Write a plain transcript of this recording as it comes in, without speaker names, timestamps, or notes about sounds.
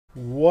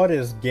What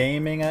is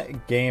gaming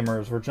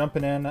gamers? We're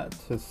jumping in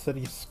to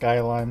City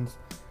Skylines.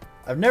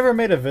 I've never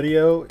made a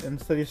video in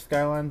City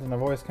Skylines and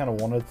I've always kind of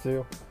wanted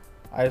to.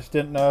 I just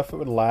didn't know if it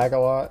would lag a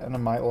lot, and it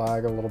might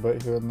lag a little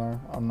bit here and there.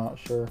 I'm not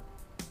sure.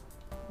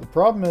 The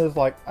problem is,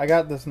 like, I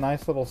got this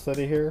nice little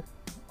city here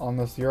on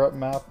this Europe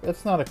map.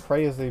 It's not a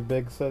crazy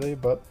big city,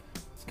 but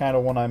it's kind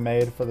of one I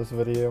made for this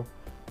video.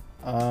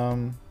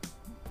 And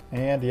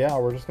yeah,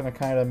 we're just going to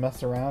kind of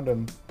mess around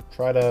and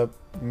try to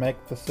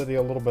make the city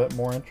a little bit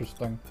more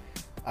interesting.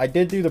 I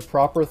did do the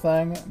proper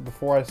thing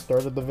before I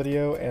started the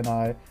video, and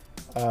I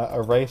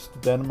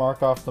erased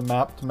Denmark off the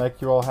map to make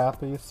you all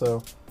happy,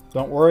 so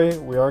don't worry,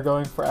 we are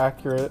going for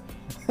accurism.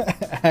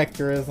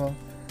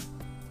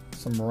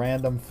 Some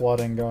random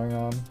flooding going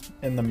on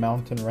in the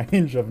mountain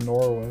range of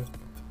Norway.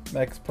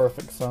 Makes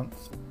perfect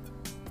sense.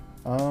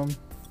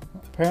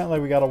 Apparently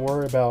we gotta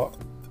worry about,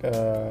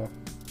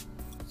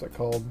 what's it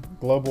called?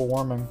 Global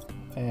warming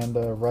and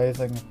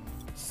rising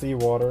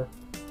seawater.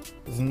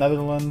 Is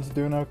Netherlands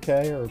doing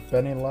okay, or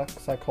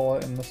Benelux I call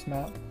it in this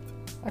map?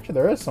 Actually,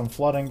 there is some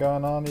flooding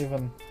going on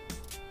even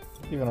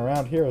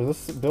around here. Is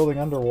this building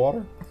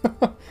underwater?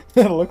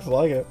 It looks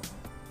like it.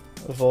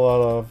 There's a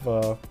lot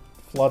of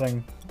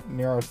flooding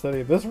near our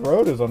city. This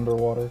road is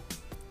underwater.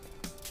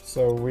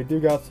 So we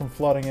do got some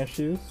flooding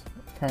issues,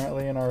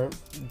 apparently, in our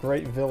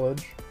great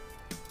village.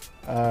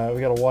 We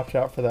gotta watch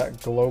out for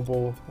that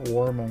global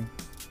warming.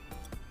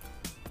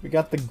 We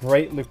got the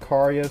Great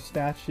Lucario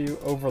statue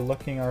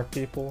overlooking our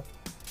people.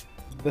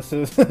 This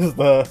is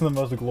the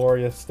most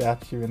glorious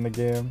statue in the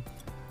game.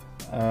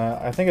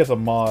 I think it's a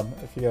mod,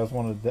 if you guys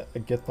want to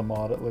get the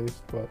mod at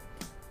least, but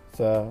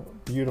it's a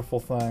beautiful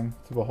thing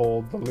to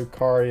behold. The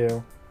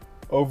Lucario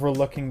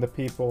overlooking the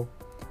people,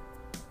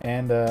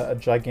 and a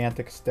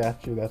gigantic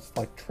statue that's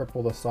like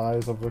triple the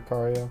size of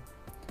Lucario.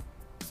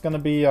 It's gonna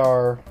be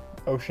our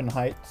Ocean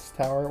Heights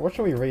Tower. What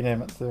should we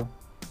rename it to?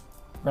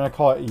 We're gonna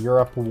call it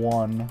Europe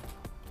 1,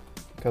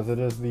 because it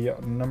is the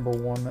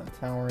 #1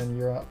 tower in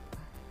Europe.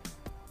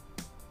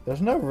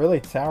 There's no really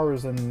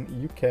towers in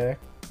UK,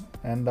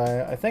 and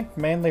I think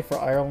mainly for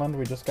Ireland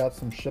we just got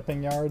some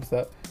shipping yards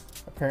that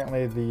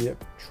apparently the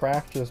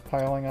trash is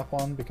piling up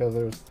on because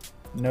there's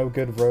no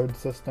good road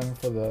system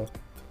for the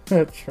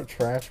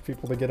trash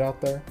people to get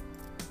out there.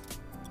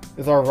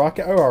 Is our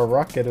rocket? Oh, our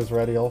rocket is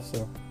ready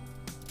also.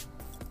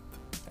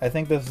 I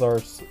think this is our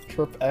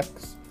Trip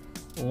X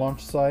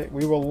launch site.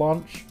 We will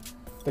launch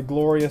the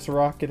glorious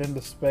rocket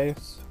into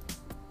space.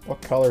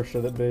 What color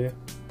should it be?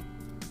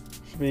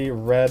 Should be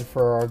red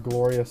for our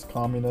glorious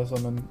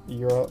communism in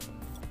Europe.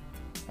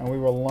 And we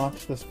will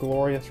launch this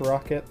glorious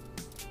rocket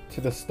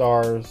to the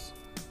stars.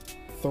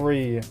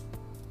 3,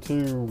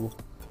 2,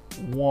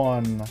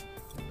 1.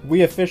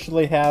 We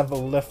officially have a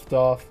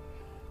liftoff.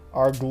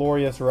 Our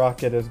glorious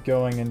rocket is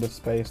going into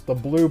space. The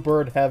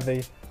Bluebird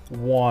Heavy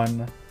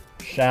 1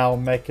 shall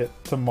make it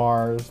to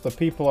Mars. The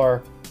people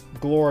are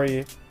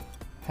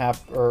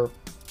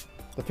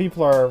the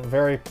people are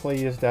very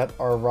pleased at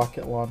our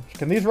rocket launch.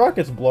 Can these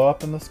rockets blow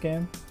up in this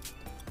game?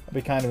 It'd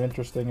be kind of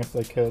interesting if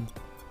they could.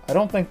 I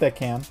don't think they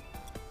can,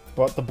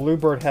 but the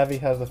Bluebird Heavy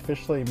has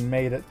officially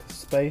made it to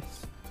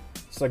space.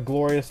 It's a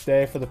glorious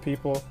day for the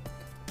people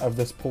of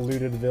this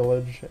polluted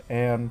village,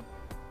 and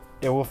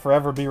it will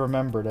forever be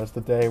remembered as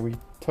the day we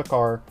took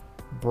our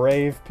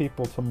brave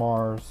people to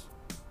Mars.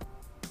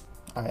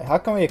 Alright, how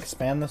can we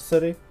expand this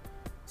city? It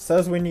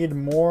says we need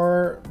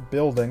more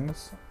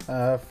buildings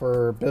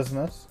for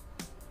business.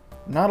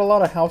 Not a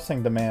lot of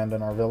housing demand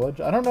in our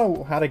village. I don't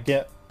know how to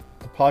get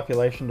the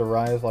population to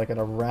rise like at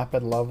a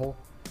rapid level.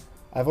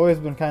 I've always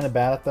been kind of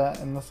bad at that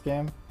in this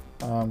game.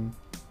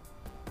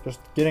 Just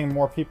getting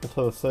more people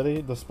to the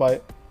city,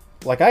 despite,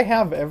 like, I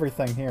have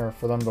everything here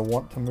for them to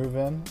want to move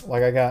in.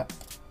 Like, I got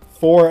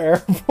 4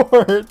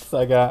 airports,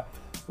 I got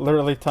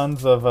literally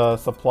tons of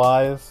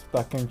supplies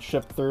that can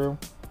ship through.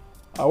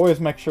 I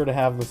always make sure to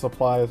have the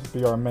supplies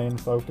be our main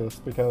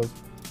focus, because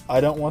I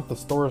don't want the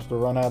stores to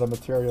run out of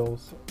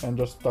materials and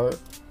just start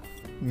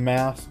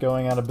mass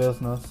going out of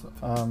business.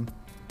 And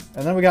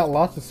then we got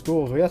lots of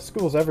schools. We got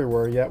schools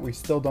everywhere, yet we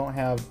still don't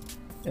have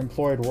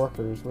employed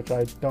workers, which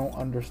I don't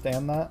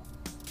understand that.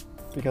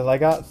 Because I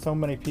got so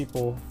many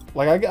people,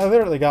 like I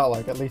literally got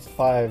like at least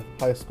 5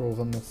 high schools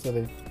in this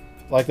city.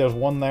 Like there's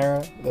one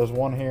there, there's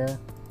one here,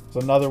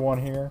 there's another one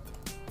here,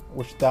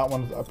 which that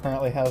one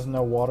apparently has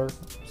no water,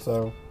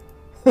 so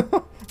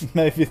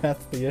maybe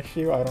that's the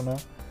issue, I don't know.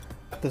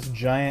 This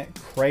giant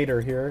crater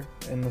here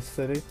in the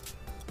city.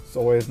 It's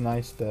always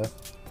nice to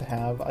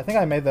have. I think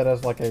I made that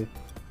as like a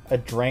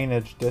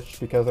drainage ditch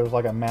because there was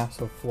like a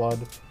massive flood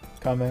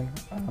coming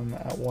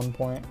at one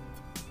point.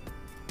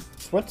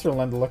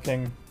 Switzerland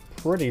looking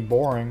pretty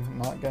boring,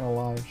 not gonna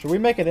lie. Should we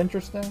make it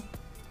interesting?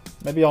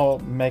 Maybe I'll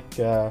make,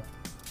 I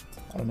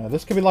don't know,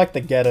 this could be like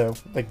the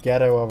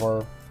ghetto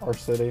of our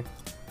city.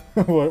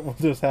 We'll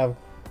just have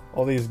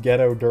all these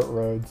ghetto dirt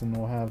roads and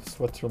we'll have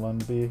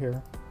Switzerland be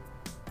here.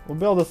 We'll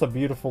build us a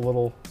beautiful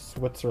little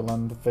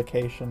Switzerland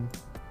vacation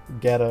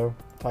ghetto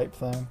type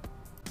thing.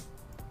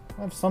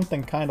 We'll have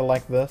something kind of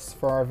like this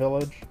for our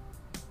village.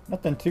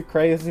 Nothing too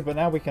crazy, but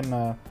now we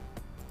can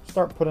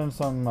start putting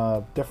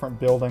some different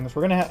buildings.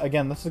 We're gonna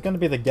again, this is gonna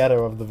be the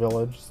ghetto of the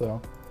village,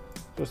 so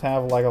just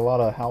have like a lot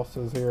of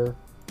houses here.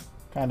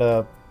 Kind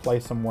of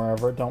place them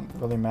wherever. It don't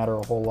really matter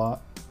a whole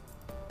lot.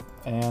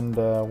 And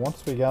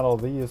once we got all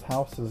these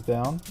houses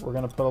down, we're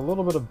gonna put a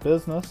little bit of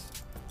business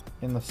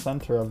in the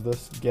center of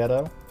this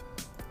ghetto.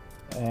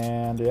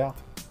 And yeah,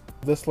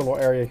 this little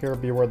area here will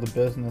be where the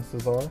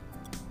businesses are.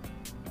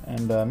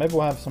 And maybe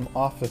we'll have some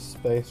office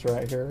space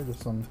right here,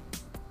 just some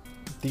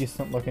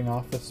decent looking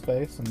office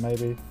space, and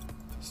maybe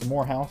some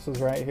more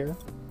houses right here.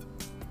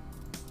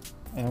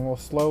 And we'll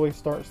slowly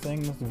start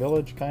seeing this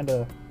village kind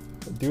of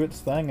do its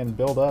thing and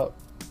build up.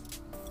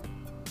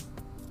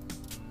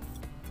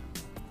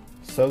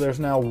 So there's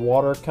now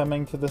water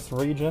coming to this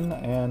region,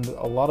 and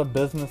a lot of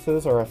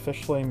businesses are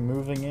officially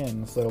moving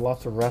in. So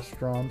lots of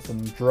restaurants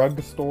and drug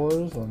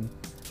stores and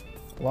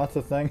lots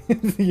of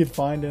things you'd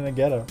find in a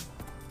ghetto.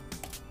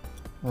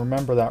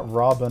 Remember that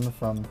Robin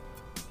from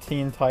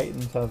Teen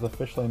Titans has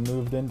officially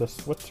moved into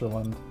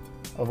Switzerland,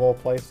 of all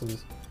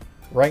places,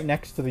 right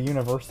next to the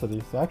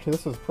university. So actually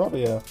this is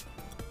probably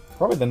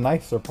the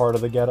nicer part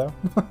of the ghetto,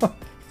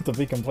 to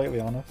be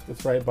completely honest.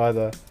 It's right by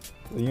the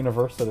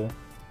university.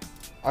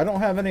 I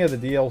don't have any of the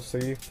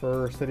DLC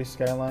for City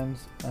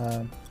Skylines.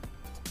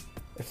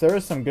 If there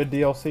is some good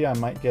DLC, I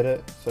might get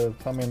it, so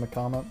tell me in the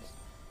comments,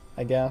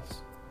 I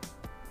guess.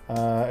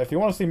 If you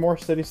want to see more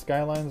City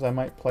Skylines, I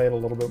might play it a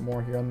little bit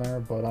more here and there,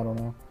 but I don't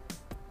know.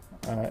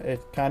 It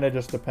kind of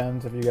just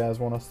depends if you guys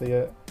want to see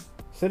it.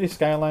 City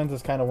Skylines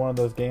is kind of one of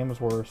those games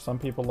where some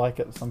people like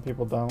it, some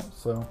people don't,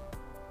 so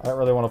I don't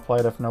really want to play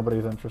it if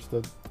nobody's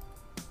interested.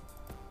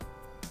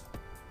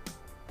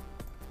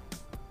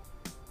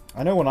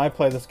 I know when I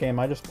play this game,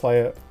 I just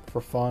play it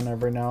for fun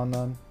every now and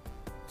then.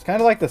 It's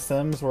kind of like The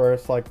Sims, where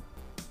it's like,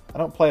 I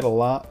don't play it a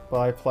lot, but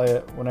I play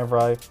it whenever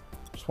I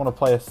just want to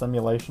play a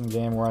simulation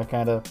game where I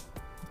kind of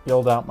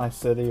build out my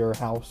city or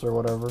house or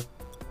whatever.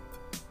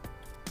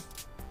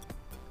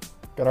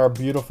 Got our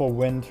beautiful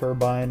wind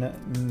turbine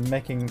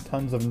making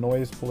tons of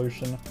noise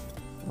pollution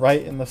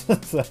right in the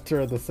center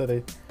of the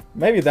city.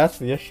 Maybe that's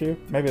the issue.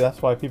 Maybe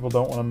that's why people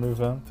don't want to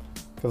move in.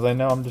 Because they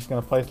know I'm just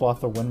going to place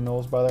lots of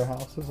windmills by their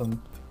houses, and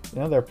you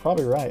know, they're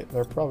probably right.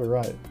 They're probably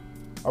right.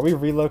 Are we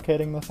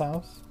relocating this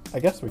house? I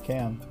guess we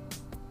can.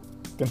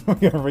 We're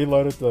going to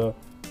reload it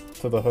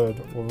to the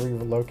hood. We'll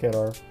relocate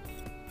our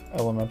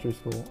elementary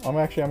school. I'm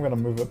going to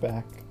move it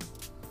back.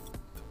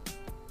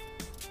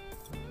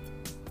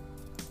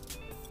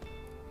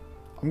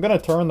 I'm going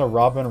to turn the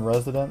Robin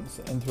residence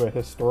into a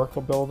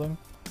historical building,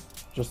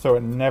 just so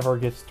it never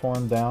gets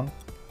torn down.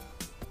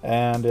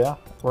 And yeah,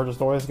 we're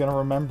just always going to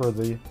remember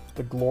the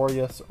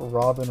glorious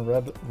Robin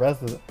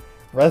residence.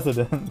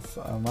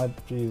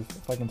 Geez,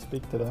 if I can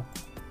speak today.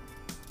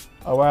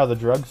 Oh wow, the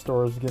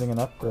drugstore is getting an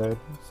upgrade.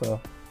 It's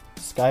a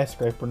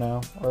skyscraper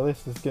now, or at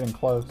least it's getting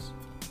close.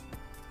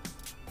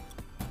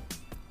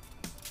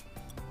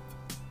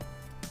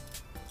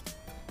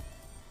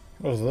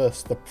 What is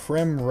this? The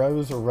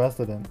Primrose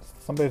Residence.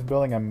 Somebody's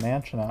building a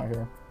mansion out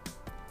here.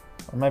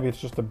 Or maybe it's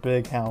just a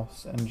big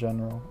house in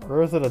general.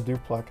 Or is it a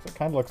duplex? It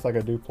kind of looks like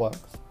a duplex.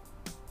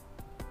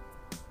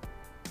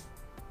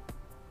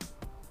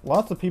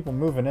 Lots of people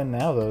moving in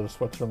now though to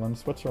Switzerland.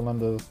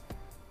 Switzerland is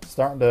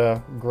starting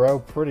to grow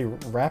pretty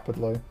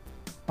rapidly.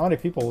 How many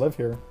people live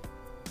here?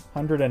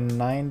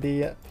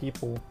 190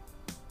 people.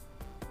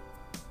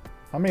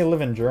 How many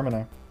live in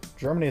Germany?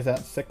 Germany's at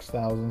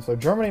 6,000. So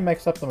Germany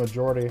makes up the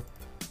majority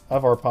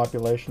of our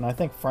population. I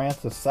think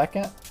France is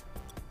second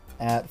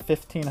at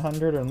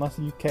 1,500, unless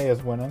UK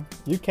is winning.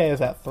 UK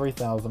is at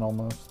 3,000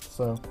 almost.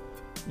 So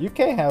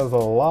UK has a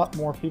lot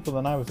more people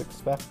than I was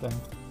expecting.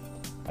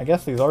 I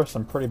guess these are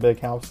some pretty big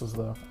houses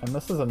though, and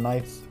this is a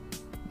nice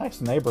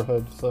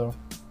neighborhood, so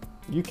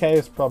UK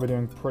is probably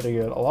doing pretty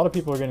good. A lot of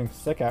people are getting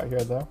sick out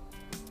here though,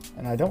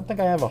 and I don't think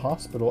I have a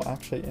hospital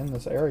actually in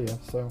this area,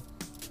 so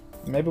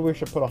maybe we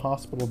should put a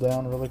hospital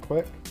down really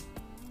quick.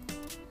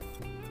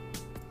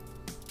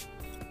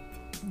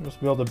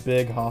 Just build a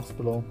big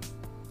hospital.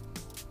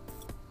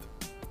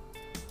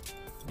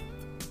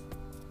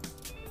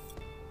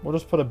 We'll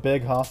just put a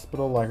big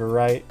hospital like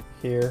right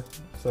here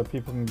so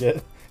people can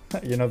get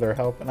you know, their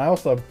help. And I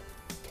also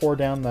tore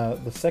down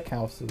the sick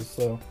houses,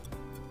 so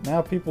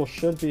now people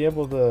should be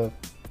able to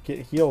get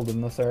healed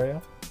in this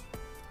area.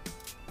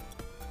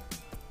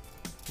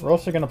 We're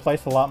also going to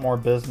place a lot more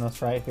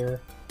business right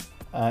here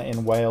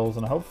in Wales,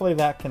 and hopefully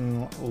that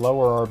can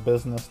lower our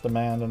business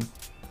demand and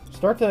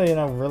start to, you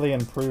know, really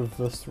improve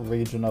this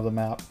region of the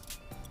map.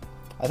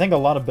 I think a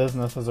lot of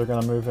businesses are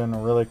going to move in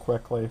really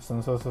quickly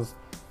since this is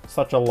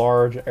such a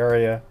large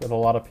area with a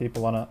lot of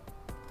people in it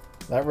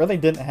that really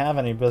didn't have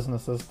any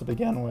businesses to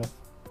begin with.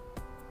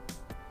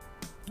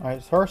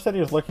 Alright, so our city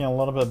is looking a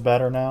little bit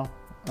better now.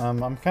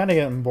 I'm kind of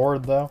getting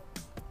bored though.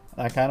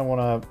 I kind of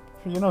want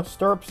to, you know,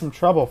 stir up some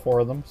trouble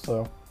for them,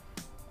 so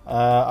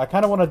I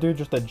kind of want to do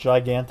just a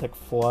gigantic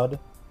flood.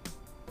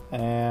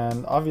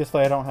 And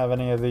obviously I don't have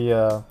any of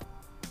the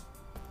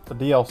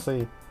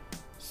DLC.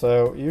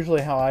 So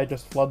usually how I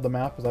just flood the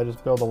map is I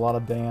just build a lot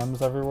of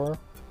dams everywhere.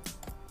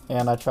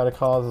 and I try to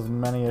cause as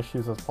many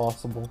issues as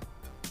possible.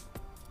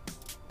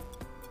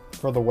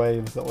 For the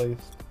waves, at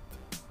least.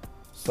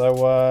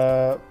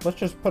 So, let's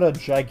just put a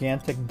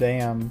gigantic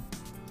dam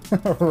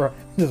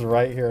just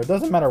right here. It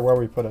doesn't matter where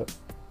we put it,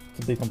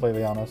 to be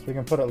completely honest. We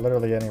can put it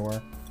literally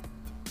anywhere.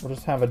 We'll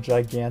just have a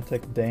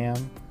gigantic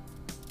dam.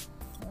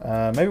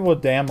 Maybe we'll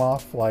dam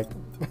off, like,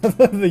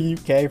 the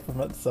UK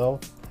from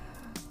itself.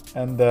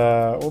 And,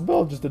 we'll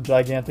build just a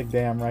gigantic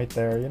dam right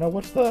there. You know,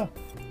 what's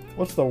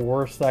the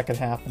worst that could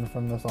happen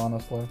from this,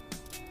 honestly?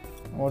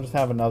 We'll just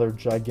have another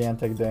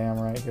gigantic dam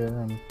right here,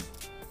 and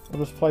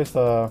we'll just place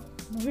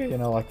maybe, you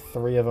know, like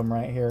 3 of them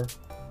right here.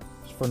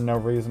 Just for no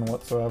reason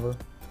whatsoever.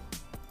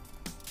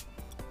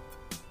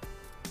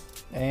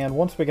 And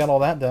once we got all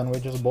that done, we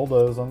just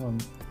bulldoze them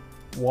and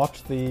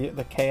watch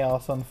the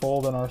chaos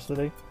unfold in our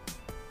city.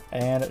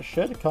 And it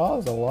should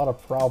cause a lot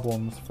of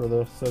problems for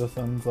the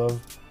citizens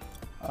of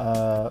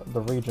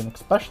the region,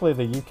 especially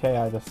the UK,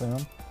 I'd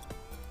assume.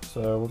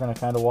 So we're going to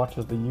kind of watch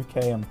as the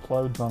UK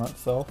implodes on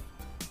itself.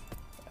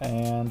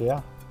 And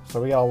yeah,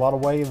 so we got a lot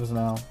of waves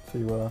now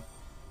to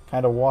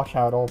kind of watch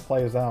how it all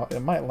plays out. It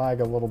might lag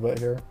a little bit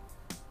here.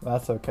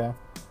 That's okay.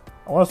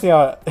 I want to see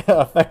how it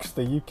affects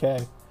the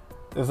UK.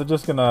 Is it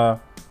just going to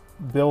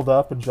build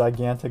up a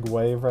gigantic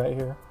wave right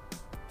here?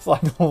 It's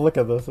like, look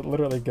at this. It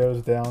literally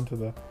goes down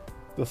to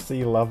the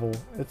sea level.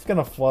 It's going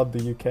to flood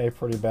the UK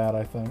pretty bad,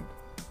 I think.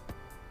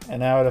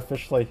 And now it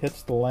officially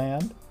hits the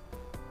land.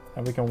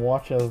 And we can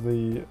watch as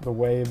the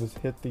waves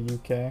hit the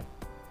UK.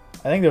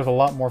 I think there's a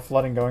lot more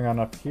flooding going on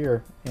up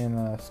here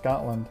in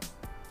Scotland.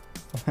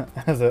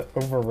 As it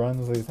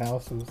overruns these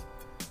houses.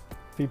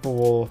 People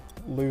will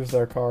lose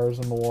their cars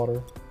in the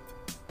water.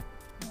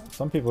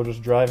 Some people are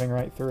just driving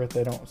right through it.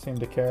 They don't seem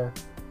to care.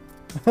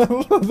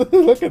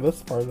 Look at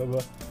this part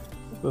of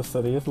the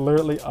city. It's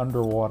literally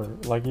underwater.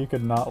 Like, you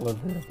could not live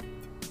here.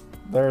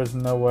 There is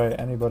no way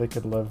anybody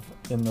could live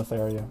in this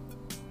area.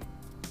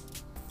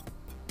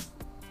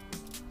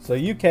 So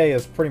UK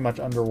is pretty much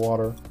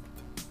underwater.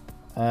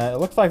 It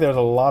looks like there's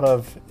a lot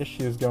of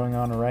issues going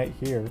on right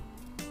here.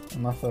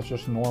 Unless that's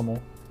just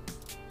normal.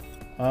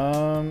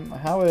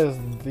 How is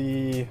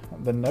the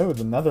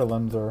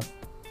Netherlands are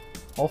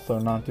also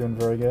not doing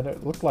very good.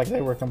 It looked like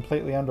they were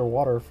completely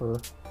underwater for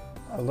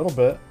a little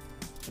bit.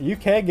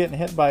 UK getting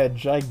hit by a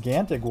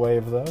gigantic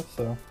wave though,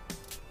 so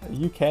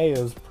UK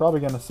is probably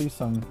going to see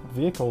some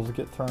vehicles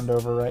get turned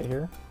over right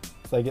here.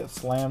 So they get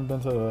slammed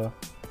into the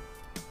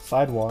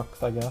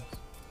sidewalks, I guess.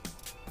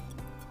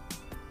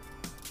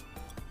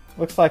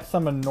 Looks like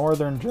some in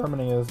northern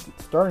Germany is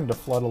starting to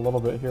flood a little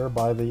bit here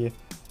by the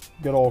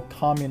good old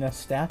communist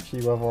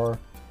statue of our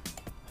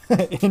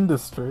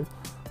industry.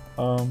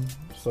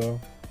 So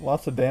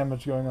lots of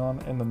damage going on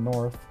in the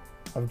north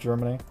of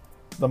Germany.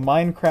 The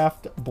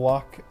Minecraft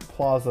block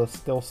plaza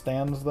still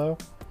stands though.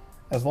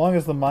 As long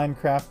as the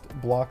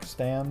Minecraft block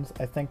stands,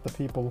 I think the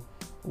people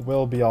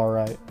will be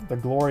alright. The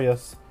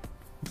glorious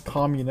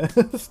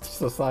communist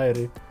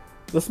society.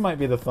 This might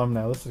be the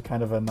thumbnail. This is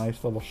kind of a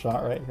nice little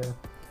shot right here.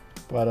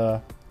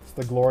 But it's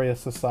the glorious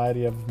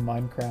society of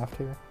Minecraft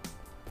here.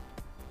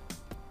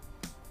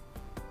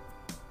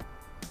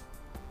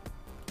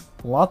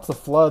 Lots of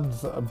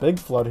floods. A big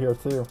flood here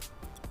too.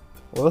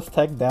 Will this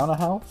take down a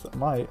house? It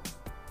might.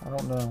 I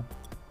don't know.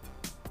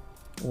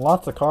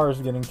 Lots of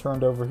cars getting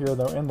turned over here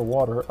though in the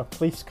water. A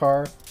police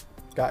car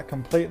got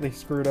completely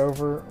screwed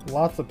over.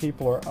 Lots of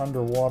people are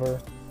underwater.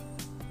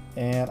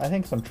 And I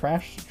think some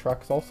trash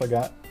trucks also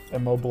got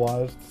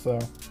immobilized. So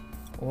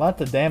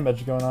lots of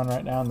damage going on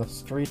right now in the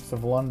streets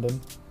of London.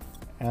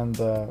 And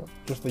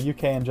just the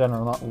UK in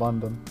general, not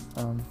London.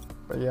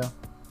 But yeah.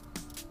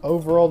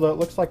 Overall though, it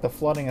looks like the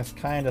flooding is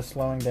kind of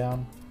slowing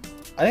down.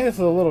 I think this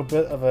is a little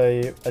bit of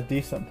a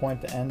decent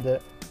point to end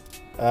it.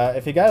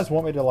 If you guys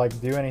want me to like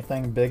do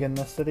anything big in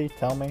this city,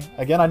 tell me.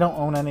 Again, I don't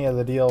own any of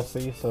the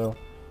DLC, so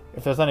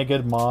if there's any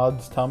good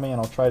mods, tell me and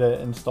I'll try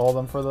to install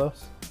them for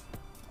this.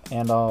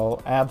 And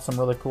I'll add some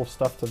really cool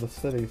stuff to the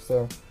city.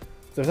 So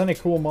if there's any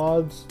cool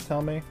mods,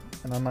 tell me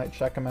and I might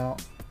check them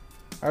out.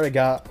 I already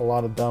got a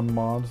lot of dumb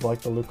mods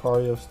like the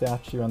Lucario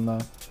statue and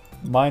the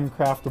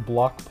Minecraft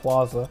block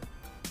plaza.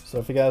 So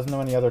if you guys know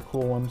any other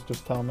cool ones,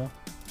 just tell me.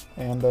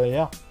 And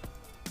yeah,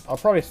 I'll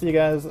probably see you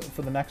guys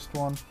for the next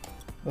one.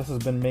 This has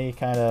been me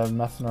kind of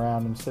messing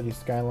around in City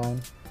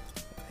Skylines.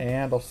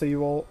 And I'll see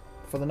you all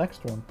for the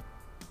next one.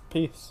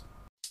 Peace.